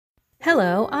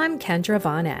Hello, I'm Kendra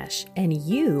Von Esch, and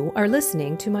you are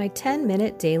listening to my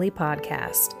 10-minute daily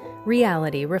podcast,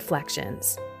 Reality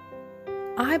Reflections.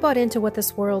 I bought into what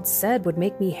this world said would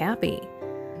make me happy.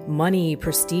 Money,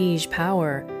 prestige,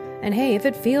 power. And hey, if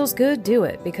it feels good, do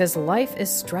it, because life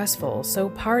is stressful, so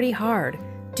party hard.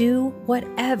 Do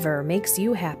whatever makes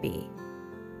you happy.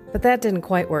 But that didn't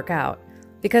quite work out,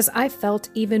 because I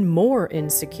felt even more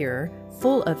insecure,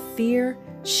 full of fear,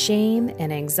 shame,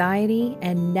 and anxiety,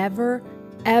 and never,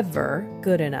 ever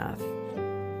good enough.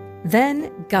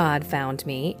 Then God found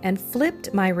me and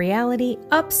flipped my reality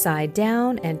upside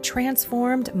down and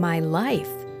transformed my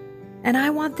life. And I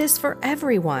want this for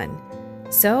everyone.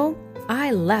 So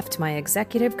I left my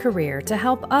executive career to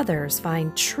help others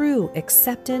find true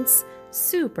acceptance,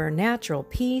 supernatural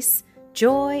peace,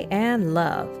 joy, and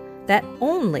love that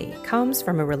only comes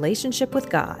from a relationship with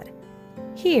God.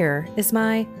 Here is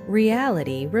my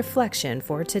reality reflection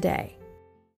for today.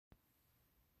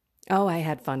 Oh, I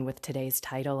had fun with today's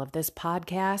title of this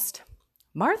podcast.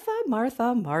 Martha,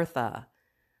 Martha, Martha.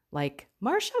 Like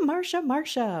Marsha, Marsha,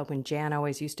 Marsha, when Jan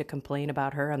always used to complain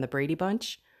about her on the Brady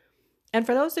Bunch. And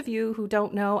for those of you who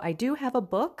don't know, I do have a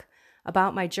book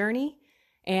about my journey,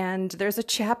 and there's a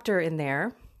chapter in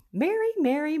there, Mary,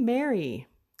 Mary, Mary.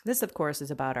 This, of course,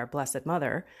 is about our Blessed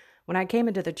Mother. When I came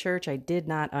into the church, I did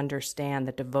not understand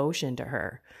the devotion to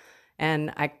her.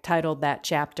 And I titled that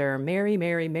chapter, Mary,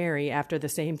 Mary, Mary, after the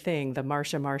same thing, the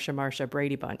Marsha, Marsha, Marsha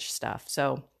Brady Bunch stuff.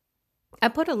 So I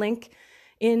put a link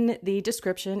in the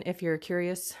description if you're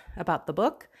curious about the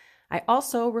book. I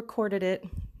also recorded it,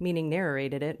 meaning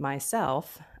narrated it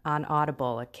myself, on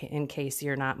Audible in case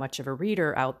you're not much of a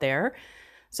reader out there.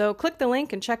 So click the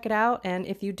link and check it out. And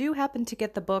if you do happen to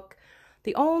get the book,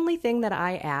 the only thing that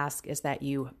I ask is that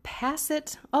you pass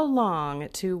it along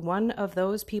to one of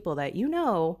those people that you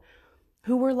know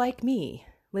who were like me,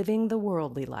 living the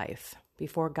worldly life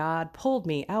before God pulled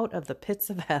me out of the pits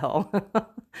of hell.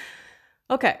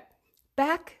 Okay,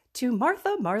 back to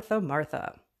Martha, Martha,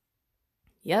 Martha.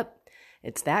 Yep,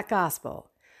 it's that gospel,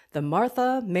 the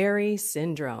Martha Mary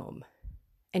syndrome.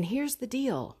 And here's the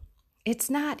deal.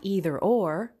 It's not either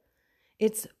or,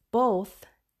 it's both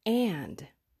and.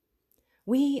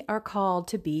 We are called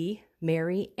to be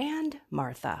Mary and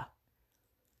Martha.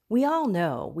 We all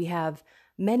know we have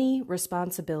many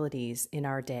responsibilities in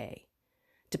our day,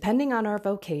 depending on our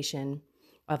vocation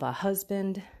of a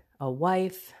husband, a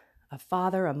wife, a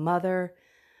father, a mother,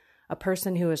 a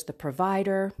person who is the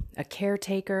provider, a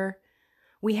caretaker.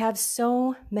 We have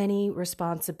so many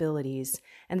responsibilities,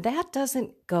 and that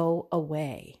doesn't go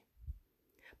away.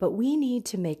 But we need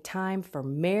to make time for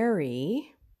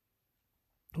Mary.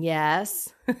 Yes,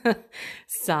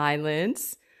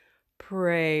 silence,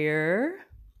 prayer,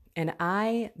 and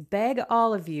I beg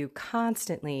all of you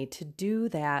constantly to do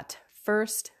that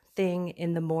first thing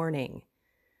in the morning.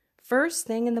 First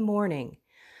thing in the morning.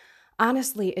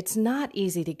 Honestly, it's not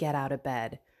easy to get out of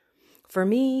bed. For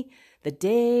me, the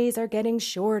days are getting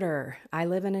shorter. I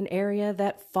live in an area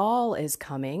that fall is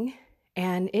coming,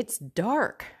 and it's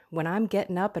dark when I'm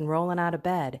getting up and rolling out of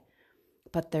bed.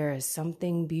 But there is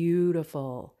something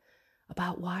beautiful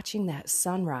about watching that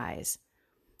sunrise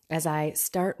as I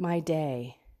start my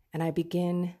day and I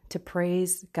begin to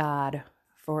praise God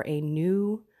for a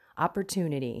new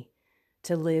opportunity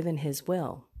to live in His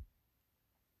will.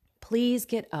 Please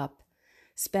get up,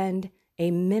 spend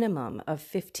a minimum of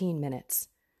 15 minutes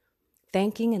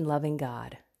thanking and loving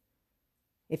God.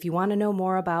 If you want to know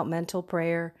more about mental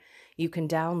prayer, you can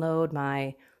download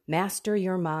my Master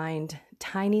Your Mind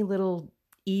tiny little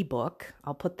ebook.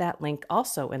 I'll put that link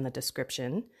also in the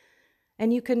description.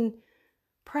 And you can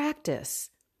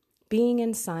practice being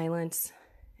in silence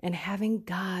and having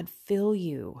God fill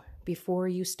you before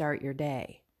you start your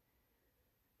day.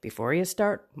 Before you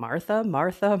start, Martha,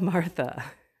 Martha, Martha.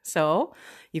 So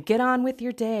you get on with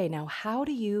your day. Now, how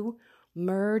do you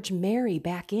merge Mary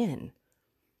back in?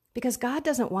 Because God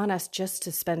doesn't want us just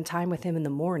to spend time with Him in the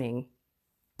morning,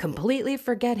 completely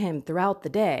forget Him throughout the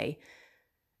day,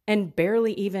 and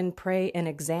barely even pray and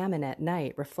examine at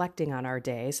night, reflecting on our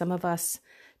day. Some of us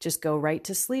just go right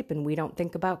to sleep and we don't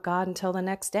think about God until the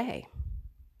next day.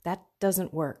 That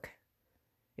doesn't work.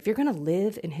 If you're going to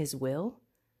live in His will,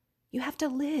 you have to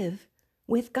live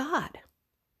with God.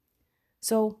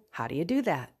 So how do you do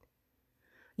that?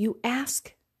 You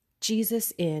ask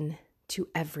Jesus in to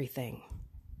everything.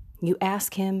 You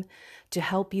ask Him to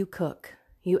help you cook.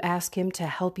 You ask Him to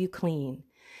help you clean.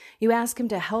 You ask Him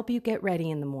to help you get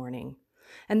ready in the morning.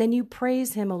 And then you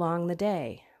praise Him along the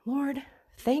day. Lord,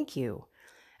 thank you.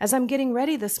 As I'm getting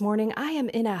ready this morning, I am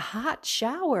in a hot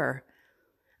shower.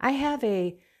 I have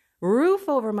a roof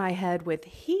over my head with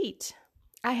heat.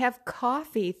 I have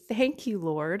coffee. Thank you,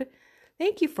 Lord.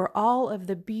 Thank you for all of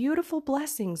the beautiful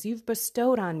blessings you've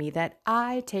bestowed on me that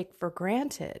I take for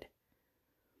granted.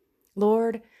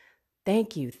 Lord,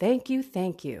 thank you, thank you,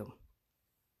 thank you.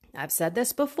 I've said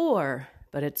this before,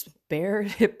 but it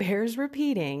bears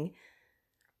repeating.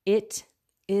 It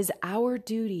is our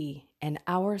duty and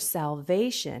our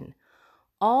salvation,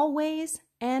 always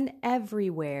and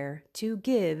everywhere, to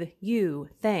give you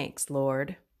thanks,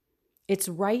 Lord. It's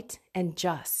right and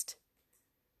just.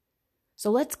 So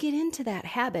let's get into that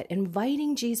habit,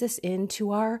 inviting Jesus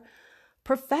into our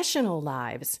professional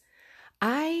lives.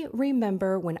 I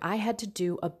remember when I had to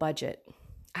do a budget.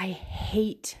 I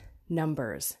hate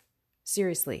numbers.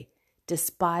 Seriously,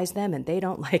 despise them, and they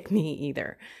don't like me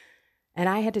either. And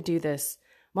I had to do this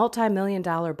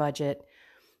multi-million-dollar budget.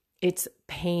 It's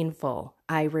painful.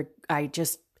 I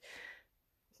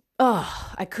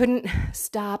couldn't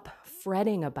stop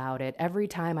fretting about it every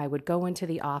time I would go into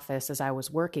the office as I was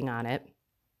working on it.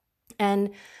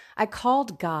 And I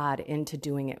called God into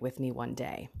doing it with me one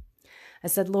day. I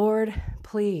said, Lord,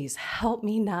 please help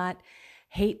me not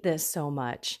hate this so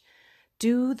much.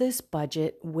 Do this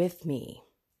budget with me.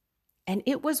 And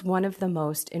it was one of the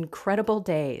most incredible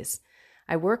days.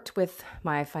 I worked with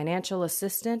my financial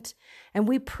assistant, and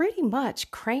we pretty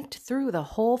much cranked through the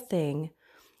whole thing.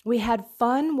 We had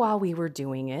fun while we were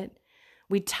doing it.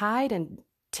 We tied and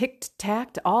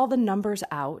tacked all the numbers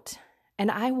out,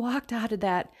 and I walked out of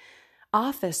that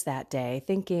office that day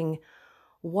thinking,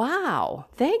 wow,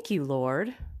 thank you,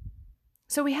 Lord.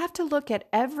 So we have to look at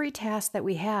every task that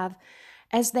we have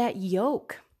as that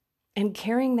yoke and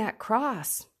carrying that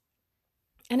cross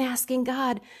and asking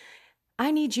God,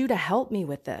 I need you to help me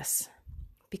with this.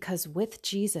 Because with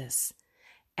Jesus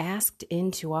asked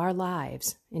into our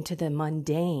lives, into the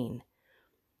mundane,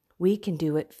 we can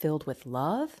do it filled with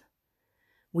love.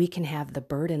 We can have the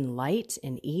burden light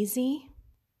and easy.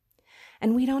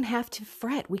 And we don't have to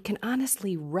fret. We can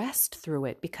honestly rest through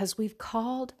it because we've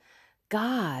called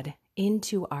God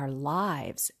into our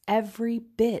lives, every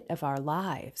bit of our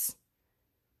lives.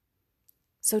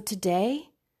 So today,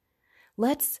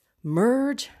 let's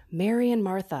merge Mary and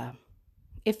Martha.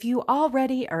 If you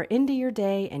already are into your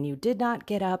day and you did not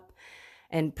get up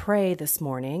and pray this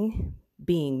morning,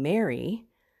 being Mary,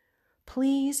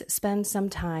 please spend some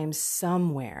time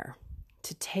somewhere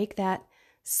to take that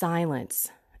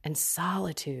silence and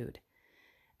solitude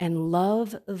and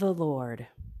love the Lord,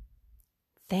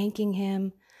 thanking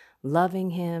Him,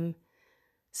 loving Him,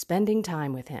 spending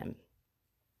time with Him.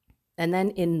 And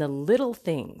then in the little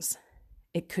things,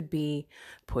 it could be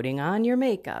putting on your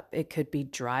makeup. It could be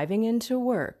driving into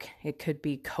work. It could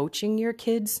be coaching your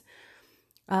kids'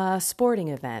 sporting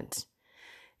event.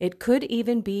 It could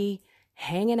even be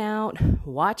hanging out,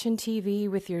 watching TV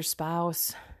with your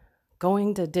spouse,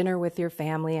 going to dinner with your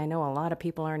family. I know a lot of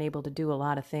people aren't able to do a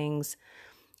lot of things,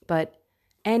 but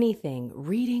anything,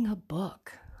 reading a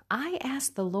book. I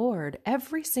ask the Lord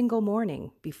every single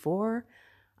morning before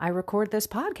I record this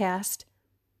podcast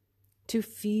to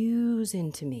fuse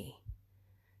into me,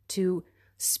 to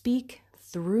speak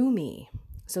through me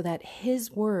so that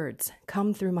His words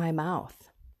come through my mouth.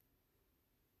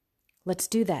 Let's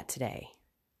do that today.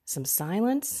 Some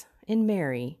silence in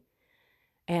Mary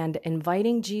and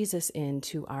inviting Jesus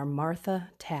into our Martha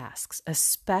tasks,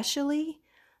 especially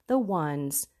the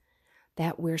ones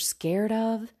that we're scared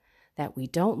of, that we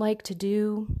don't like to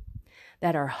do,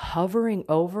 that are hovering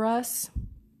over us.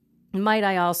 Might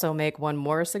I also make one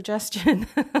more suggestion?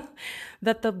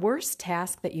 That the worst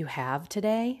task that you have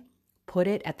today, put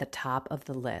it at the top of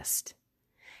the list.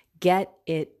 Get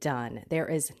it done. There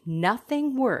is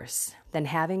nothing worse than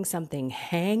having something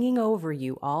hanging over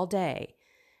you all day.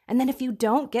 And then if you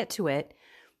don't get to it,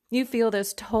 you feel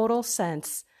this total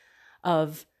sense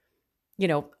of,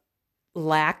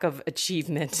 lack of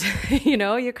achievement.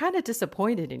 You're kind of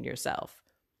disappointed in yourself.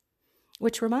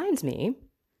 Which reminds me,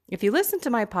 if you listened to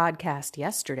my podcast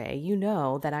yesterday, you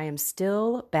know that I am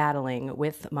still battling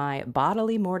with my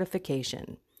bodily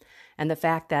mortification and the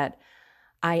fact that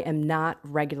I am not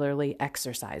regularly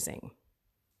exercising.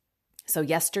 So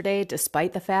yesterday,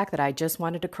 despite the fact that I just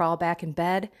wanted to crawl back in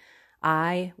bed,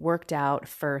 I worked out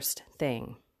first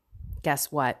thing.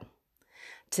 Guess what?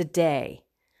 Today,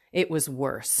 it was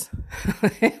worse.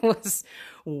 It was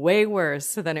way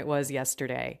worse than it was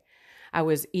yesterday. I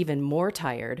was even more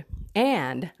tired,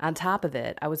 and on top of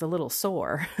it, I was a little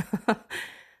sore.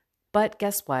 But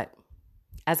guess what?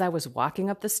 As I was walking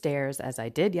up the stairs, as I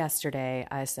did yesterday,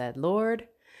 I said, Lord,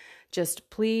 just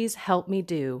please help me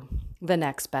do the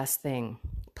next best thing.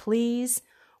 Please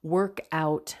work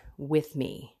out with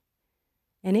me.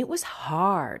 And it was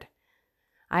hard.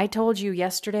 I told you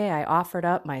yesterday I offered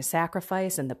up my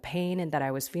sacrifice and the pain and that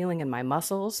I was feeling in my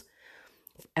muscles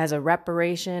as a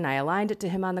reparation. I aligned it to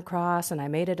him on the cross, and I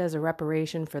made it as a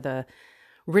reparation for the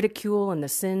ridicule and the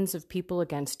sins of people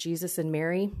against Jesus and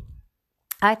Mary.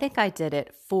 I think I did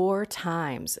it 4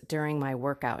 times during my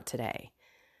workout today.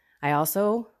 I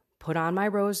also put on my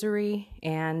rosary,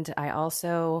 and I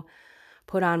also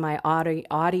put on my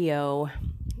audio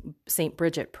St.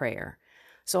 Bridget prayer.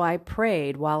 So I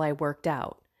prayed while I worked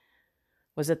out.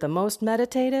 Was it the most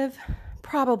meditative?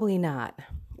 Probably not.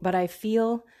 But I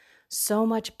feel so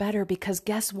much better because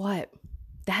guess what?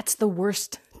 That's the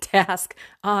worst task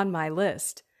on my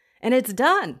list. And it's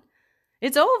done.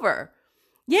 It's over.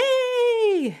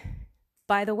 Yay!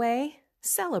 By the way,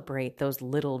 celebrate those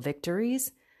little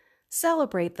victories.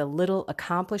 Celebrate the little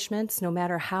accomplishments, no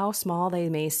matter how small they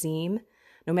may seem,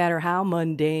 no matter how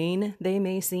mundane they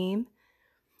may seem.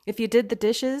 If you did the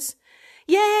dishes,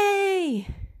 yay!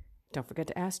 Don't forget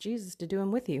to ask Jesus to do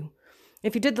them with you.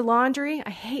 If you did the laundry,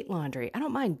 I hate laundry. I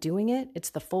don't mind doing it.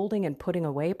 It's the folding and putting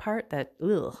away part that,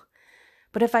 ugh.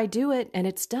 But if I do it and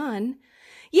it's done,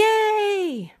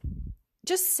 yay!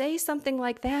 Just say something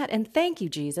like that and thank you,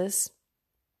 Jesus.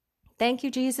 Thank you,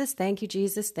 Jesus. Thank you,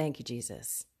 Jesus. Thank you,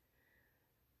 Jesus.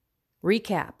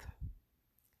 Recap.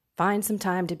 Find some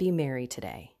time to be Mary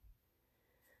today.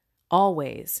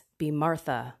 Always be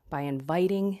Martha by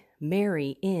inviting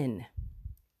Mary in.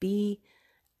 Be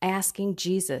asking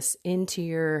Jesus into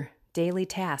your daily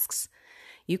tasks.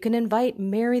 You can invite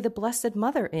Mary, the Blessed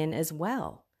Mother, in as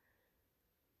well.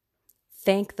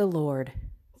 Thank the Lord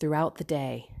throughout the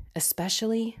day,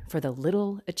 especially for the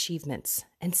little achievements,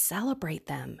 and celebrate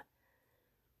them.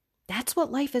 That's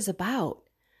what life is about.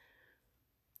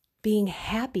 Being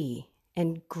happy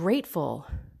and grateful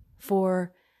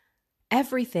for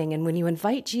everything. And when you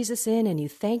invite Jesus in and you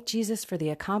thank Jesus for the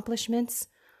accomplishments,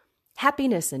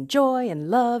 happiness and joy and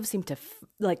love seem to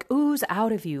ooze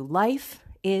out of you. Life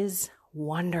is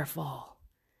wonderful.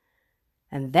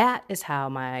 And that is how,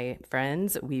 my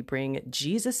friends, we bring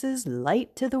Jesus's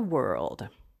light to the world.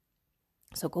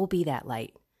 So go be that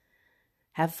light.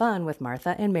 Have fun with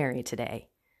Martha and Mary today.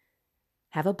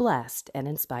 Have a blessed and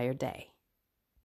inspired day.